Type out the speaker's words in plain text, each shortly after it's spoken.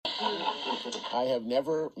I have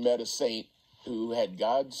never met a saint who had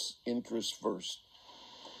God's interests first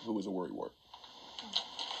who was a worrywart.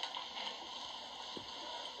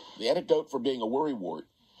 The antidote for being a worrywart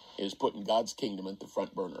is putting God's kingdom at the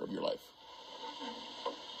front burner of your life.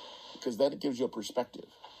 Because then it gives you a perspective.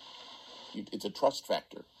 It's a trust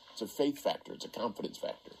factor. It's a faith factor. It's a confidence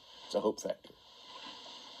factor. It's a hope factor.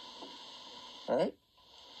 All right?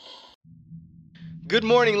 Good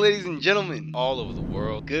morning, ladies and gentlemen, all over the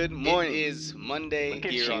world. Good morning. It is Monday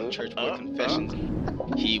here on Church Boy Confessions.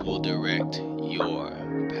 He will direct your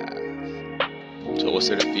path. So what's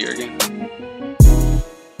there to fear again?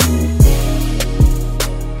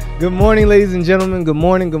 Good morning, ladies and gentlemen. Good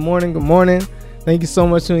morning, good morning, good morning. Thank you so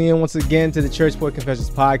much for tuning in once again to the Church Boy Confessions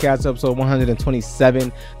podcast, episode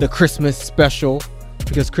 127, the Christmas special,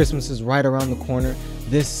 because Christmas is right around the corner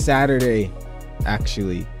this Saturday,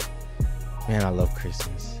 actually. Man, I love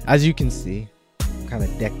Christmas. As you can see, I'm kind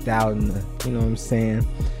of decked out in the, you know what I'm saying,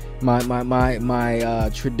 my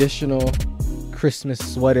traditional Christmas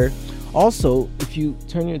sweater. Also, if you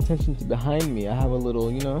turn your attention to behind me, I have a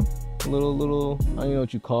little, you know, I don't know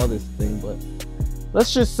what you call this thing, but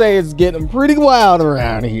let's just say it's getting pretty wild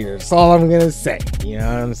around here. That's all I'm gonna say. You know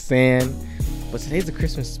what I'm saying? But today's a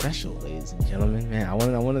Christmas special, ladies and gentlemen. Man, I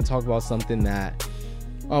want to talk about something that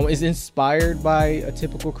is inspired by a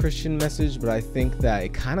typical Christian message, but I think that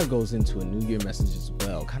it kind of goes into a New Year message as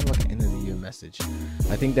well, kind of like an end of the year message.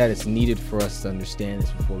 I think that it's needed for us to understand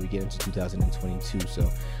this before we get into 2022. So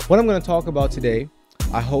what I'm going to talk about today,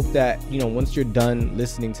 I hope that, you know, once you're done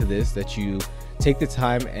listening to this, that you take the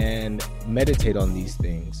time and meditate on these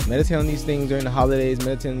things. Meditate on these things during the holidays.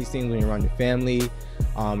 Meditate on these things when you're around your family,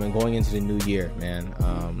 and going into the new year, man.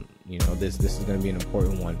 You know, this is going to be an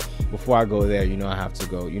important one. Before I go there, you know, I have to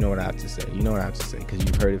go. You know what I have to say. You know what I have to say, because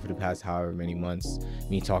you've heard it for the past however many months,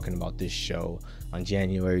 me talking about this show on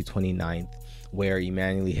January 29th, where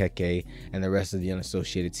Emmanuel Heke and the rest of the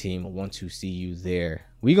unassociated team want to see you there.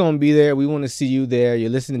 We're going to be there. We want to see you there. You're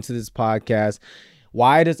listening to this podcast.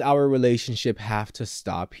 Why does our relationship have to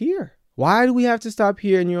stop here? Why do we have to stop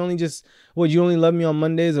here? And you only love me on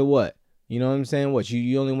Mondays or what? You know what I'm saying? What,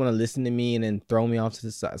 you only want to listen to me and then throw me off to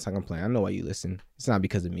the side? It's like I'm playing. I know why you listen. It's not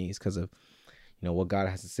because of me. It's because of, you know, what God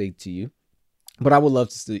has to say to you. But I would love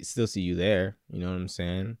to still see you there. You know what I'm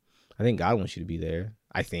saying? I think God wants you to be there.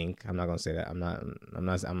 I think. I'm not gonna say that. I'm not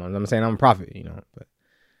saying I'm a prophet. You know, but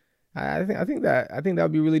I think that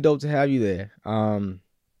would be really dope to have you there.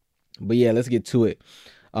 But yeah, let's get to it.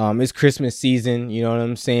 It's Christmas season, you know what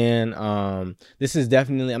I'm saying? This is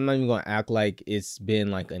definitely, I'm not even going to act like it's been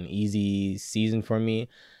like an easy season for me.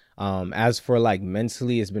 As for like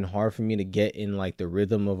mentally, it's been hard for me to get in like the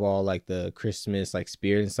rhythm of all like the Christmas like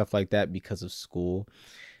spirit and stuff like that because of school.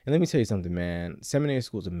 And let me tell you something, man. Seminary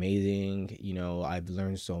school is amazing. You know, I've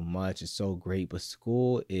learned so much. It's so great. But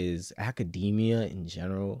school is academia in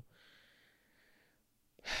general.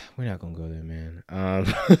 We're not gonna go there, man.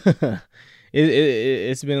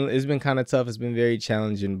 It's been kind of tough. It's been very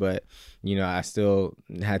challenging, but you know, I still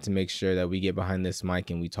had to make sure that we get behind this mic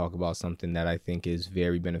and we talk about something that I think is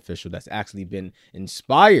very beneficial. That's actually been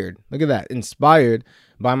inspired. Look at that, inspired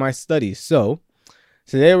by my studies. So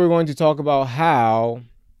today we're going to talk about how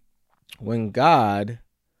when God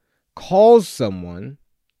calls someone,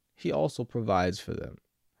 He also provides for them.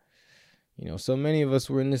 You know, so many of us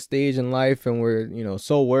were in this stage in life and we're, you know,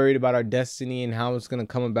 so worried about our destiny and how it's going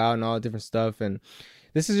to come about and all that different stuff. And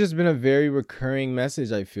this has just been a very recurring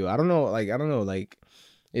message, I feel. I don't know,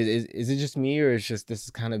 is it just me, or it's just, this has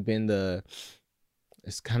kind of been the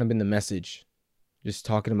message, just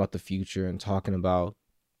talking about the future and talking about,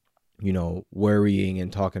 you know, worrying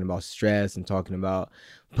and talking about stress and talking about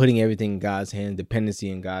putting everything in God's hands, dependency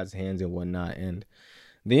in God's hands and whatnot. And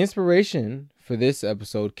the inspiration for this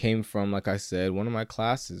episode came from, like I said, one of my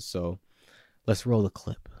classes. So let's roll the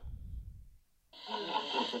clip.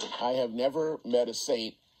 I have never met a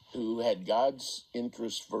saint who had God's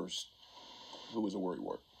interests first who was a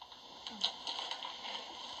worrywart.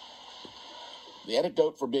 The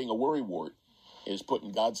antidote for being a worrywart is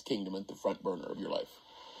putting God's kingdom at the front burner of your life.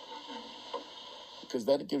 Because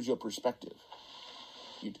then it gives you a perspective.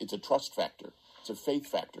 It's a trust factor. It's a faith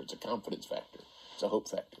factor. It's a confidence factor. It's a hope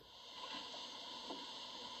factor.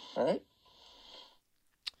 All right?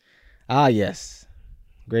 Ah, yes.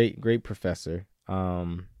 Great professor.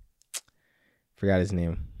 Forgot his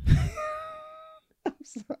name. I'm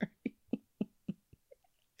sorry.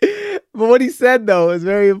 But what he said, though, is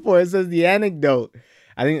very important. It says the anecdote.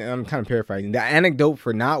 I think I'm kind of paraphrasing. The anecdote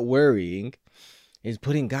for not worrying is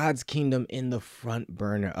putting God's kingdom in the front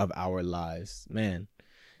burner of our lives. Man,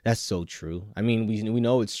 that's so true. I mean, we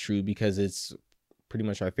know it's true because it's pretty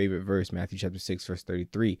much our favorite verse, Matthew chapter 6, verse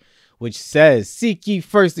 33, which says, seek ye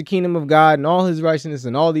first the kingdom of God and all his righteousness,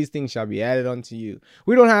 and all these things shall be added unto you.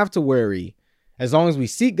 We don't have to worry. As long as we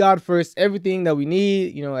seek God first, everything that we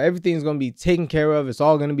need, everything's going to be taken care of. It's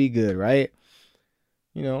all going to be good, right?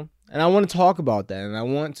 And I want to talk about that, and I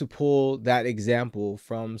want to pull that example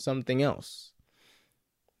from something else.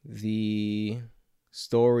 The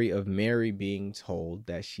story of Mary being told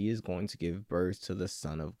that she is going to give birth to the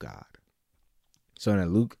Son of God. So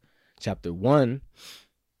in Luke chapter 1,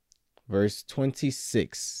 verse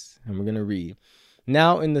 26, and we're going to read,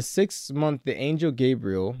 now in the 6th month, the angel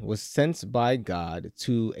Gabriel was sent by God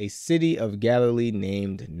to a city of Galilee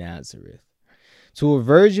named Nazareth, to a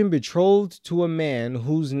virgin betrothed to a man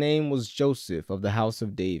whose name was Joseph of the house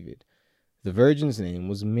of David. The virgin's name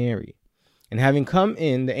was Mary. And having come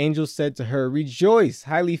in, the angel said to her, rejoice,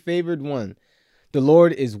 highly favored one. The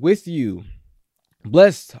Lord is with you.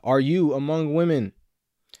 Blessed are you among women.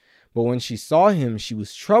 But when she saw him, she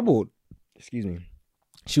was troubled.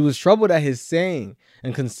 She was troubled at his saying,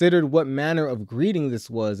 and considered what manner of greeting this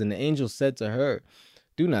was. And the angel said to her,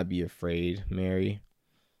 do not be afraid, Mary,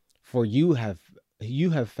 for you have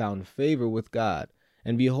found favor with God.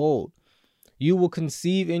 And behold, you will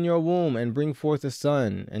conceive in your womb and bring forth a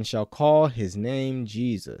son, and shall call his name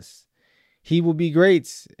Jesus. He will be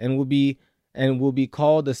great and will be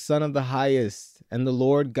called the Son of the Highest, and the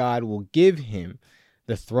Lord God will give him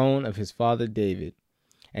the throne of his father David,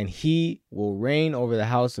 and he will reign over the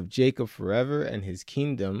house of Jacob forever, and his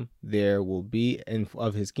kingdom there will be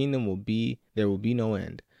no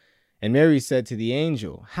end. And Mary said to the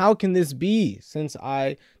angel, how can this be, since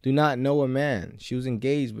I do not know a man? She was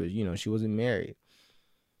engaged, but she wasn't married.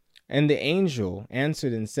 And the angel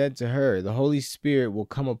answered and said to her, the Holy Spirit will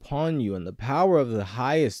come upon you, and the power of the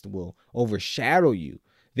Highest will overshadow you.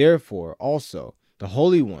 Therefore also the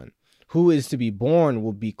Holy One who is to be born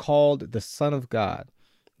will be called the Son of God.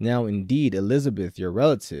 Now indeed Elizabeth, your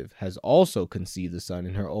relative, has also conceived a son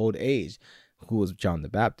in her old age, who was John the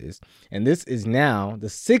Baptist. And this is now the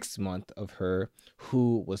 6th month of her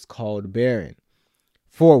who was called barren.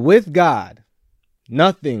 For with God,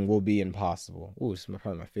 nothing will be impossible. Ooh, this is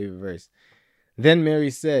probably my favorite verse. Then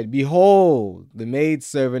Mary said, behold, the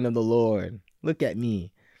maidservant of the Lord. Look at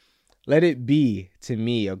me. Let it be to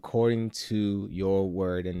me according to your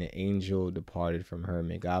word. And the angel departed from her.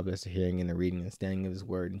 May God bless the hearing and the reading and standing of his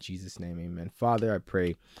word. In Jesus' name, amen. Father, I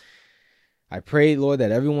pray, Lord,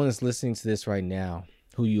 that everyone is listening to this right now,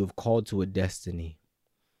 who you have called to a destiny,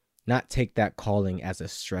 not take that calling as a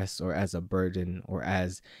stress or as a burden or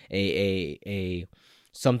as a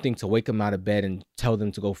something to wake them out of bed and tell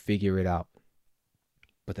them to go figure it out,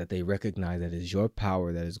 but that they recognize that it is your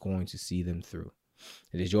power that is going to see them through.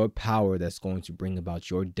 It is your power that's going to bring about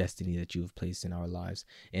your destiny that you have placed in our lives.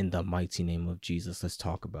 In the mighty name of Jesus, let's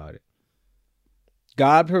talk about it.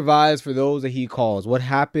 God provides for those that he calls. What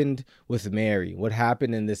happened with Mary? What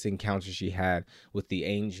happened in this encounter she had with the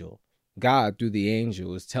angel? God, through the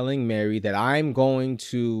angel, is telling Mary that I'm going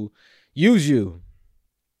to use you.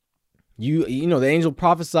 The angel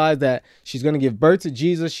prophesied that she's going to give birth to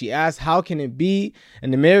Jesus. She asks, how can it be?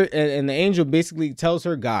 And the angel basically tells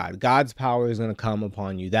her God's power is going to come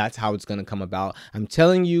upon you. That's how it's going to come about. I'm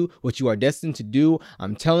telling you what you are destined to do.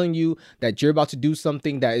 I'm telling you that you're about to do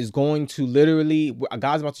something that is going to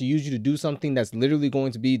God's about to use you to do something that's literally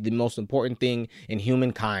going to be the most important thing in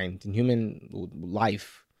humankind, in human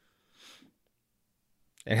life.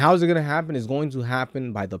 And how is it going to happen? It's going to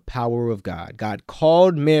happen by the power of God. God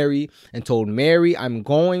called Mary and told Mary, I'm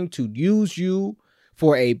going to use you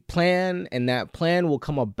for a plan, and that plan will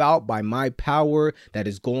come about by my power that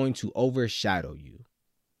is going to overshadow you.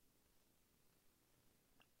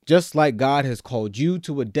 Just like God has called you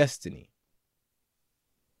to a destiny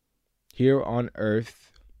here on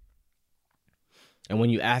earth. And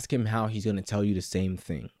when you ask him how, he's going to tell you the same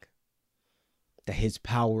thing. That his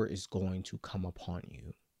power is going to come upon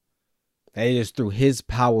you. That it is through his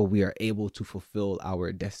power we are able to fulfill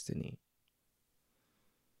our destiny.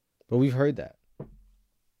 But we've heard that.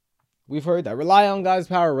 Rely on God's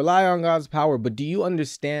power. But do you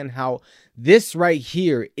understand how this right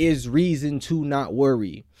here is reason to not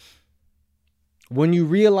worry? When you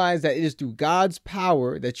realize that it is through God's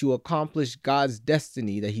power that you accomplish God's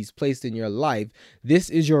destiny that he's placed in your life, this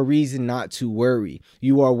is your reason not to worry.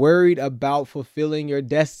 You are worried about fulfilling your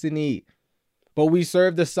destiny. But we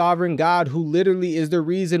serve the sovereign God who literally is the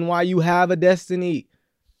reason why you have a destiny.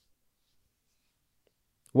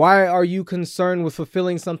 Why are you concerned with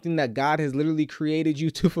fulfilling something that God has literally created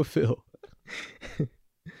you to fulfill?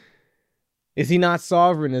 Is he not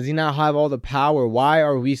sovereign? Does he not have all the power? Why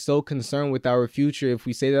are we so concerned with our future if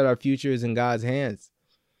we say that our future is in God's hands?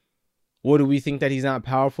 Or do we think that he's not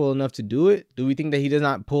powerful enough to do it? Do we think that he does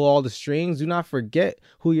not pull all the strings? Do not forget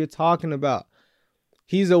who you're talking about.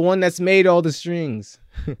 He's the one that's made all the strings.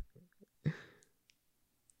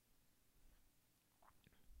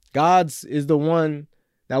 God's is the one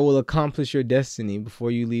that will accomplish your destiny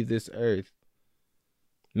before you leave this earth.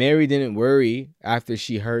 Mary didn't worry after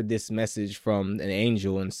she heard this message from an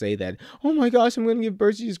angel and say that, oh my gosh, I'm going to give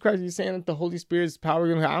birth to Jesus Christ. You're saying that the Holy Spirit's power.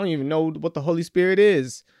 I don't even know what the Holy Spirit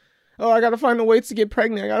is. Oh, I got to find a way to get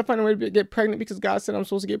pregnant. I got to find a way to get pregnant because God said I'm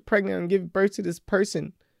supposed to get pregnant and give birth to this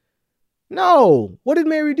person. No. What did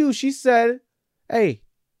Mary do? She said, hey,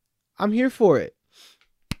 I'm here for it.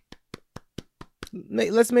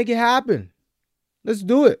 Let's make it happen. Let's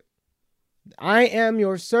do it. I am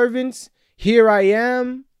your servant. Here I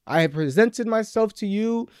am. I have presented myself to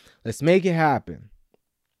you. Let's make it happen.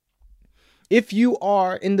 If you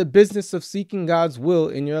are in the business of seeking God's will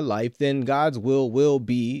in your life, then God's will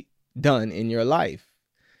be done in your life.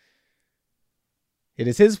 It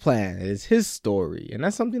is his plan. It is his story. And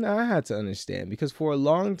that's something that I had to understand, because for a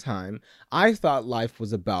long time, I thought life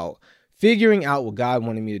was about figuring out what God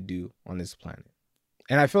wanted me to do on this planet.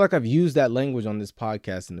 And I feel like I've used that language on this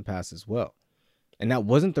podcast in the past as well. And that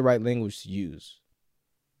wasn't the right language to use.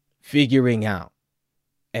 Figuring out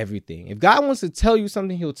everything. If God wants to tell you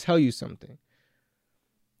something, he'll tell you something.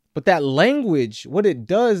 But that language, what it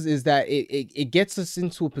does is that it gets us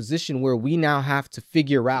into a position where we now have to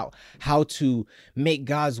figure out how to make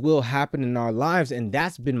God's will happen in our lives. And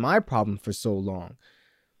that's been my problem for so long.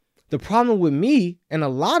 The problem with me and a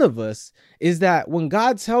lot of us is that when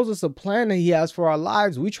God tells us a plan that he has for our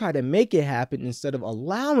lives, we try to make it happen instead of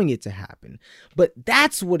allowing it to happen. But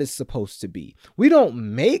that's what it's supposed to be. We don't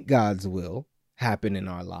make God's will happen in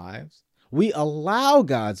our lives. We allow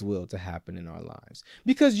God's will to happen in our lives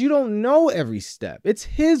because you don't know every step. It's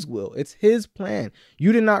his will. It's his plan.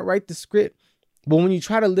 You did not write the script. But when you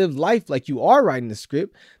try to live life like you are writing the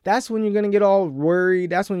script, that's when you're going to get all worried.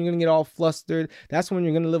 That's when you're going to get all flustered. That's when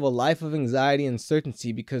you're going to live a life of anxiety and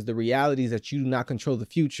uncertainty, because the reality is that you do not control the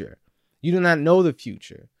future. You do not know the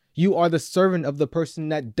future. You are the servant of the person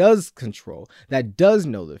that does control, that does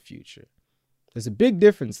know the future. There's a big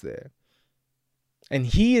difference there. And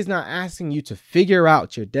he is not asking you to figure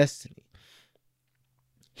out your destiny.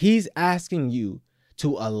 He's asking you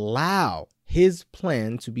to allow his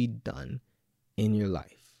plan to be done in your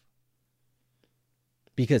life,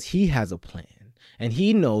 because he has a plan and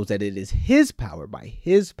he knows that it is his power, by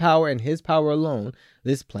his power and his power alone,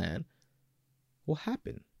 this plan will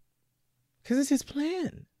happen, because it's his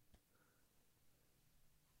plan.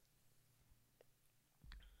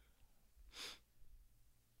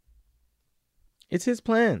 It's his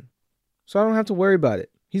plan. So I don't have to worry about it.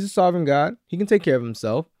 He's a sovereign God. He can take care of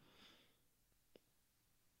himself.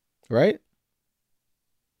 Right?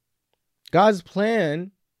 God's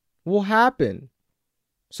plan will happen.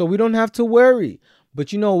 So we don't have to worry.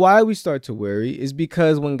 But you know why we start to worry is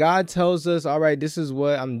because when God tells us, all right, this is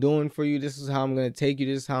what I'm doing for you. This is how I'm going to take you.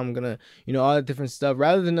 This is how I'm going to, all that different stuff.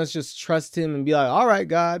 Rather than us just trust him and be like, all right,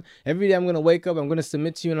 God, every day I'm going to wake up, I'm going to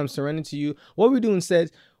submit to you and I'm surrendering to you. What we do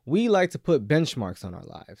instead, we like to put benchmarks on our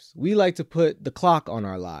lives. We like to put the clock on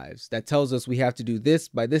our lives that tells us we have to do this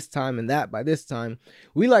by this time and that by this time.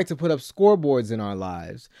 We like to put up scoreboards in our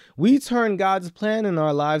lives. We turn God's plan in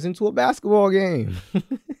our lives into a basketball game.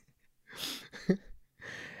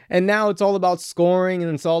 And now it's all about scoring,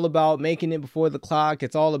 and it's all about making it before the clock.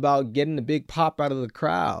 It's all about getting the big pop out of the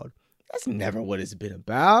crowd. That's never what it's been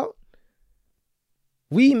about.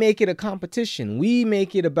 We make it a competition. We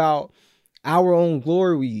make it about our own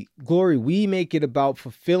glory. We make it about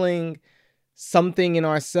fulfilling something in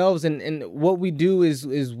ourselves. And what we do is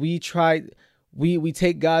we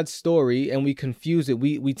take God's story and we confuse it.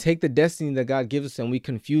 We take the destiny that God gives us and we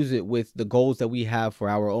confuse it with the goals that we have for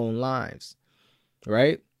our own lives.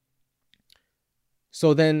 Right?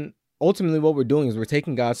 So then ultimately what we're doing is we're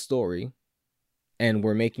taking God's story and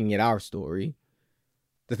we're making it our story.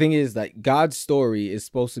 The thing is that God's story is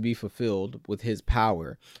supposed to be fulfilled with his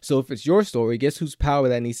power. So if it's your story, guess whose power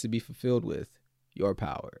that needs to be fulfilled with? Your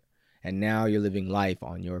power. And now you're living life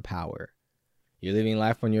on your power. You're living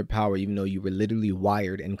life on your power, even though you were literally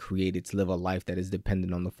wired and created to live a life that is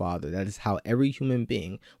dependent on the Father. That is how every human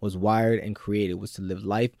being was wired and created, was to live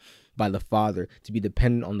life by the Father, to be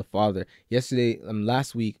dependent on the Father.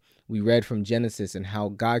 Last week, we read from Genesis and how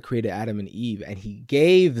God created Adam and Eve and he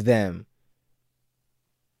gave them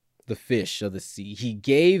the fish of the sea. He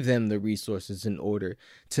gave them the resources in order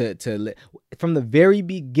to from the very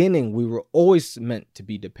beginning, we were always meant to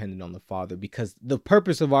be dependent on the Father, because the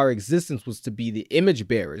purpose of our existence was to be the image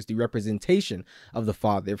bearers, the representation of the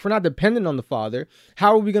Father. If we're not dependent on the Father,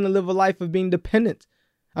 how are we going to live a life of being dependent?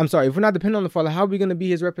 If we're not dependent on the Father, how are we going to be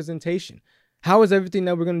his representation? How is everything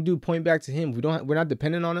that we're going to do point back to him? We're not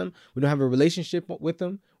dependent on him. We don't have a relationship with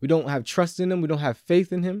him. We don't have trust in him. We don't have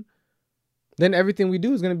faith in him. Then everything we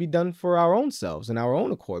do is going to be done for our own selves and our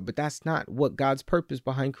own accord. But that's not what God's purpose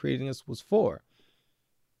behind creating us was for.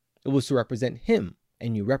 It was to represent him.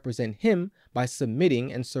 And you represent him by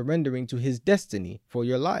submitting and surrendering to his destiny for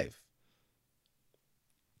your life.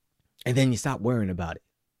 And then you stop worrying about it.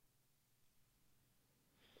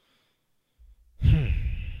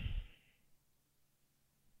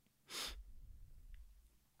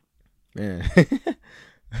 Man,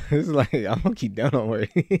 it's like, I'm gonna keep down, don't worry.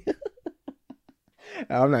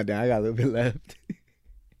 I'm not down, I got a little bit left.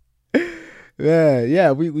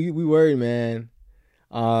 Yeah, we worry, man.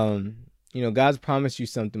 God's promised you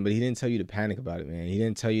something, but he didn't tell you to panic about it, man. He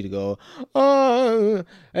didn't tell you to go,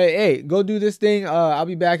 hey, go do this thing. I'll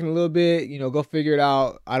be back in a little bit. Go figure it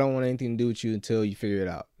out. I don't want anything to do with you until you figure it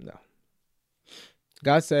out. No.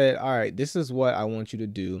 God said, all right, this is what I want you to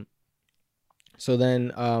do. So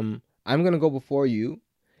then, I'm going to go before you,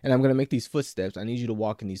 and I'm going to make these footsteps. I need you to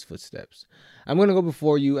walk in these footsteps. I'm going to go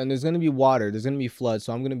before you, and there's going to be water. There's going to be flood,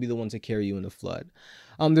 so I'm going to be the one to carry you in the flood.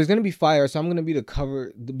 There's going to be fire, so I'm going to be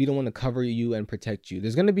the one to cover you and protect you.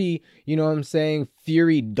 There's going to be,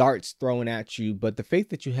 fury darts thrown at you, but the faith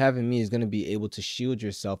that you have in me is going to be able to shield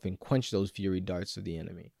yourself and quench those fury darts of the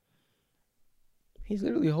enemy. He's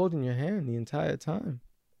literally holding your hand the entire time.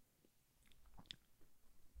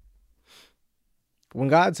 When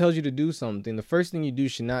God tells you to do something, the first thing you do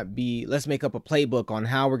should not be, let's make up a playbook on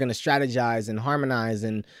how we're going to strategize and harmonize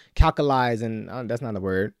and calculize. And that's not a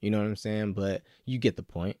word, you know what I'm saying? But you get the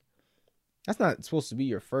point. That's not supposed to be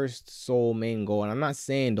your first sole main goal. And I'm not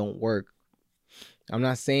saying don't work. I'm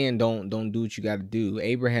not saying don't do what you got to do.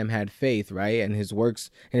 Abraham had faith, right? And his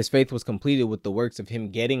faith was completed with the works of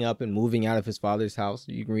him getting up and moving out of his father's house.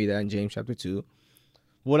 You can read that in James chapter 2.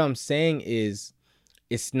 What I'm saying is,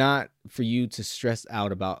 it's not for you to stress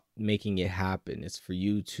out about making it happen. It's for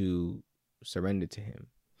you to surrender to him.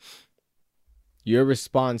 Your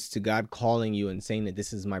response to God calling you and saying that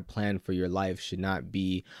this is my plan for your life should not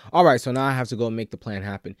be, all right, so now I have to go make the plan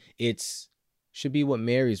happen. Should be what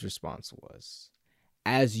Mary's response was.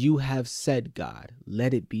 As you have said, God,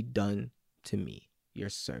 let it be done to me, your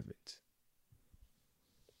servant.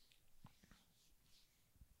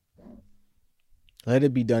 Let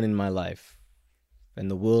it be done in my life. And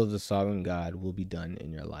the will of the sovereign God will be done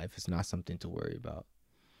in your life. It's not something to worry about.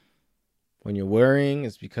 When you're worrying,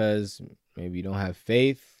 it's because maybe you don't have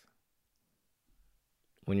faith.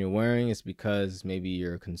 When you're worrying, it's because maybe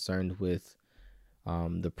you're concerned with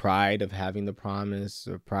the pride of having the promise,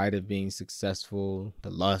 or pride of being successful,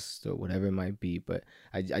 the lust, or whatever it might be. But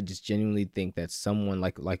I just genuinely think that someone,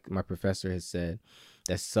 like my professor has said,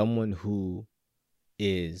 that someone who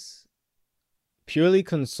is purely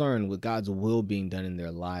concerned with God's will being done in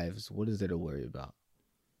their lives, what is there to worry about?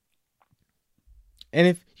 And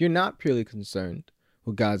if you're not purely concerned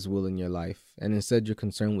with God's will in your life, and instead you're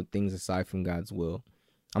concerned with things aside from God's will,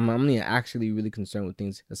 I'm actually really concerned with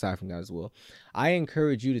things aside from God's will, I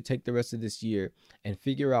encourage you to take the rest of this year and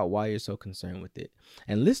figure out why you're so concerned with it,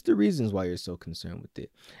 and list the reasons why you're so concerned with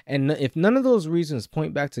it. And if none of those reasons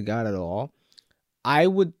point back to God at all, I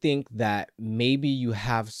would think that maybe you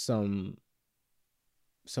have some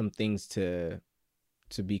things to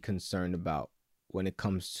be concerned about when it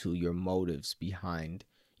comes to your motives behind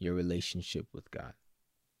your relationship with God.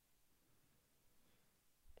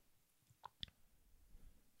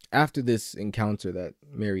 After this encounter that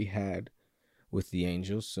Mary had with the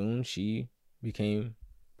angel, soon she became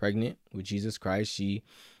pregnant with Jesus Christ. She,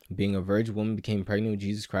 being a virgin woman, became pregnant with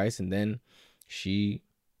Jesus Christ, and then she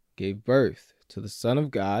gave birth to the Son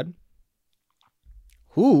of God,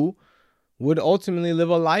 who would ultimately live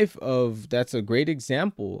a life that's a great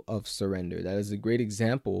example of surrender. That is a great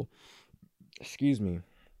example,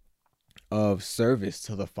 of service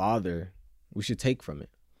to the Father we should take from it.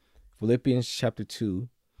 Philippians chapter 2,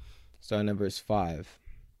 starting at verse 5.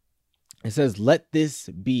 It says, let this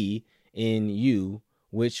be in you,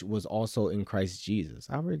 which was also in Christ Jesus.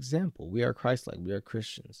 Our example. We are Christ-like. We are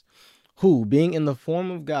Christians. Who, being in the form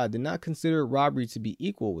of God, did not consider robbery to be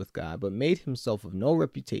equal with God, but made himself of no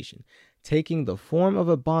reputation, taking the form of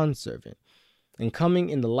a bondservant And coming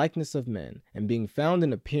in the likeness of men, and being found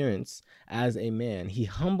in appearance as a man, he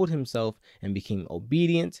humbled himself and became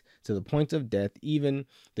obedient to the point of death, even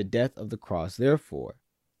the death of the cross. Therefore,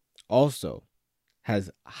 also has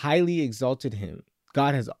highly exalted him.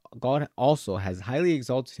 God also has highly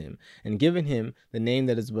exalted him and given him the name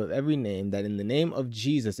that is above every name, that in the name of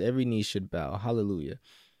Jesus every knee should bow. Hallelujah.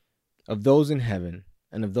 Of those in heaven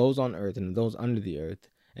and of those on earth and of those under the earth,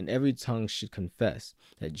 and every tongue should confess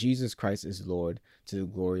that Jesus Christ is Lord, to the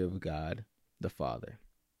glory of God the Father.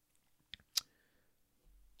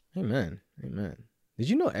 Amen. Amen. Did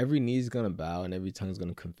you know every knee is going to bow and every tongue is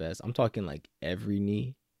going to confess? I'm talking like every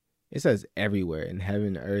knee. It says everywhere, in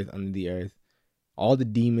heaven, earth, under the earth. All the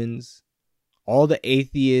demons, all the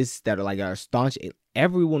atheists that are like our staunch,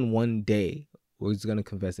 everyone one day was going to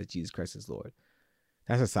confess that Jesus Christ is Lord.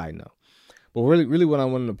 That's a side note. But really what I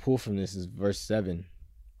wanted to pull from this is verse 7,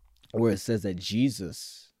 where it says that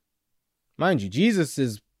Jesus, mind you, Jesus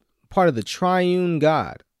is part of the triune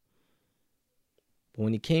God. But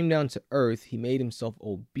when he came down to earth, he made himself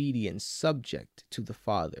obedient, subject to the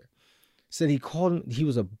Father. Said he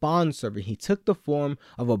was a bondservant. He took the form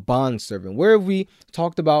of a bondservant. Where have we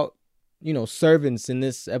talked about, servants in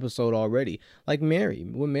this episode already? Like Mary,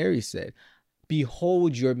 what Mary said,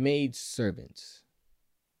 behold your maid servant.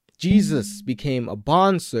 Jesus became a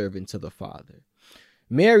bondservant to the Father.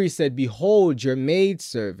 Mary said, behold your maid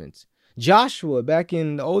servant. Joshua, back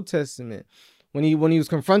in the Old Testament, when he was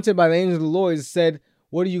confronted by the angel of the Lord, said,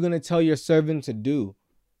 what are you going to tell your servant to do?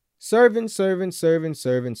 Servant, servant, servant,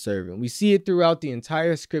 servant, servant. We see it throughout the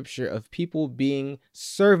entire scripture of people being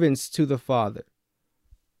servants to the Father.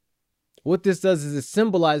 What this does is it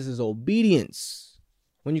symbolizes obedience.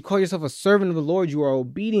 When you call yourself a servant of the Lord, you are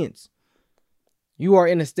obedient. You are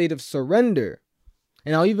in a state of surrender.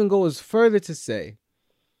 And I'll even go as further to say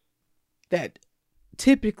that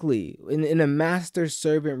typically in a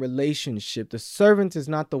master-servant relationship, the servant is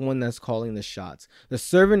not the one that's calling the shots. The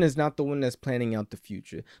servant is not the one that's planning out the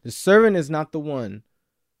future. The servant is not the one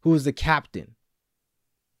who is the captain.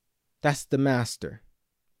 That's the master.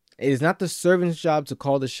 It is not the servant's job to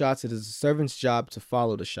call the shots. It is the servant's job to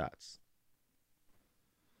follow the shots.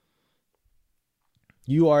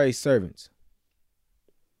 You are a servant.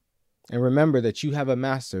 And remember that you have a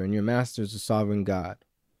master, and your master is the sovereign God.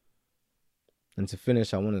 And to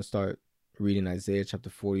finish, I want to start reading Isaiah chapter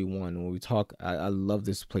 41. When we talk, I love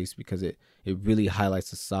this place because it really highlights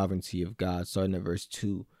the sovereignty of God. Starting at verse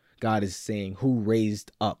 2, God is saying, who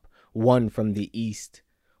raised up one from the east,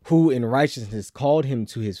 who in righteousness called him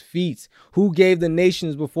to his feet, who gave the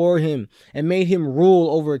nations before him and made him rule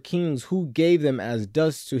over kings, who gave them as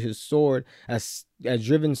dust to his sword, as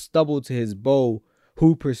driven stubble to his bow,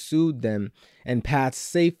 who pursued them and passed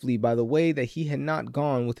safely by the way that he had not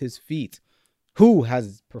gone with his feet. Who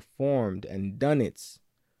has performed and done it,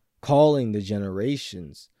 calling the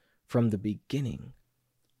generations from the beginning?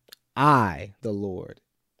 I, the Lord,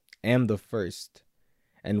 am the first,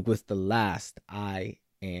 and with the last I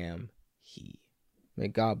am he. May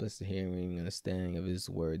God bless the hearing and understanding of his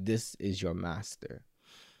word. This is your master,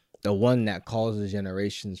 the one that calls the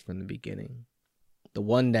generations from the beginning, the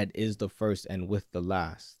one that is the first and with the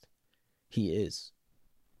last. He is.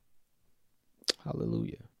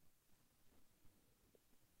 Hallelujah.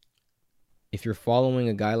 If you're following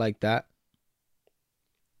a guy like that,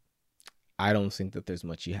 I don't think that there's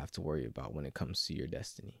much you have to worry about when it comes to your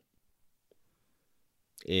destiny.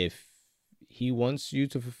 If he wants you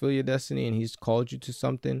to fulfill your destiny and he's called you to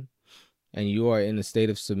something and you are in a state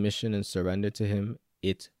of submission and surrender to him,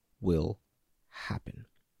 it will happen.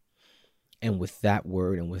 And with that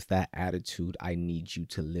word and with that attitude, I need you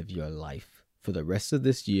to live your life for the rest of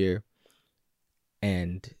this year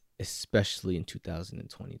and especially in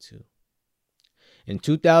 2022. In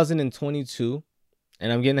 2022,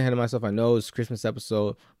 and I'm getting ahead of myself. I know it's a Christmas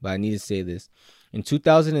episode, but I need to say this. In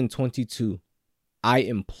 2022, I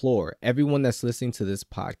implore everyone that's listening to this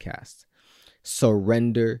podcast,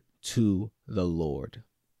 surrender to the Lord.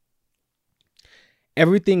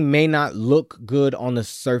 Everything may not look good on the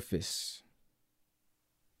surface.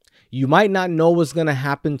 You might not know what's going to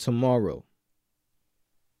happen tomorrow.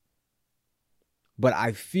 But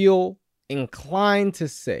I feel inclined to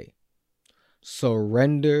say,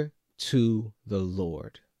 surrender to the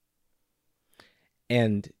Lord.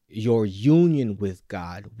 And your union with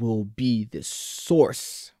God will be the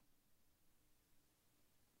source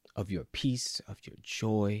of your peace, of your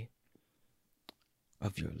joy,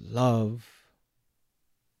 of your love.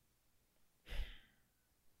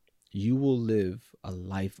 You will live a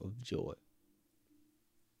life of joy.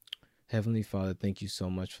 Heavenly Father, thank you so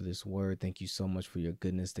much for this word. Thank you so much for your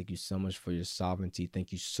goodness. Thank you so much for your sovereignty.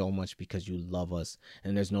 Thank you so much because you love us.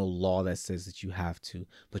 And there's no law that says that you have to,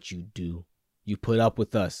 but you do. You put up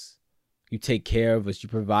with us. You take care of us. You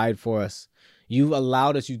provide for us. You've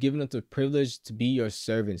allowed us. You've given us the privilege to be your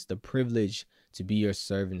servants, the privilege to be your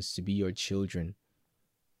servants, to be your children.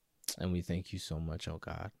 And we thank you so much, oh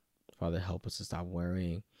God. Father, help us to stop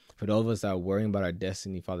worrying. For those of us that are worrying about our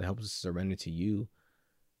destiny, Father, help us to surrender to you.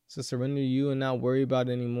 So surrender to you and not worry about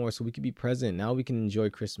it anymore so we can be present. Now we can enjoy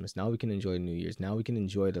Christmas. Now we can enjoy New Year's. Now we can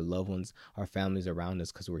enjoy the loved ones, our families around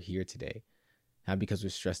us because we're here today. Not because we're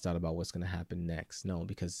stressed out about what's going to happen next. No,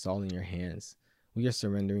 because it's all in your hands. We are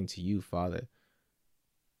surrendering to you, Father.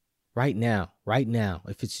 Right now,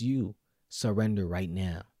 if it's you, surrender right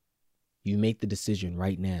now. You make the decision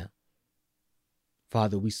right now.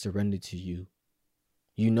 Father, we surrender to you.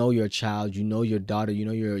 You know your child, you know your daughter, you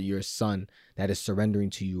know your son that is surrendering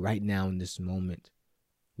to you right now in this moment.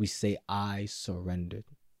 We say, I surrendered.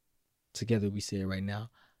 Together we say it right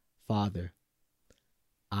now. Father,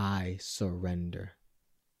 I surrender.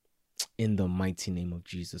 In the mighty name of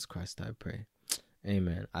Jesus Christ, I pray.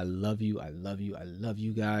 Amen. I love you. I love you. I love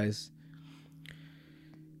you guys.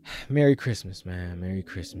 Merry Christmas, man. Merry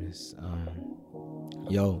Christmas.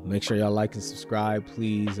 Yo, make sure y'all like and subscribe,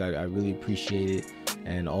 please. I really appreciate it.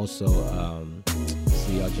 And also,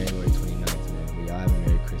 see y'all January 29th, man. Y'all have a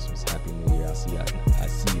Merry Christmas. Happy New Year. I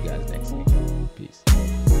see you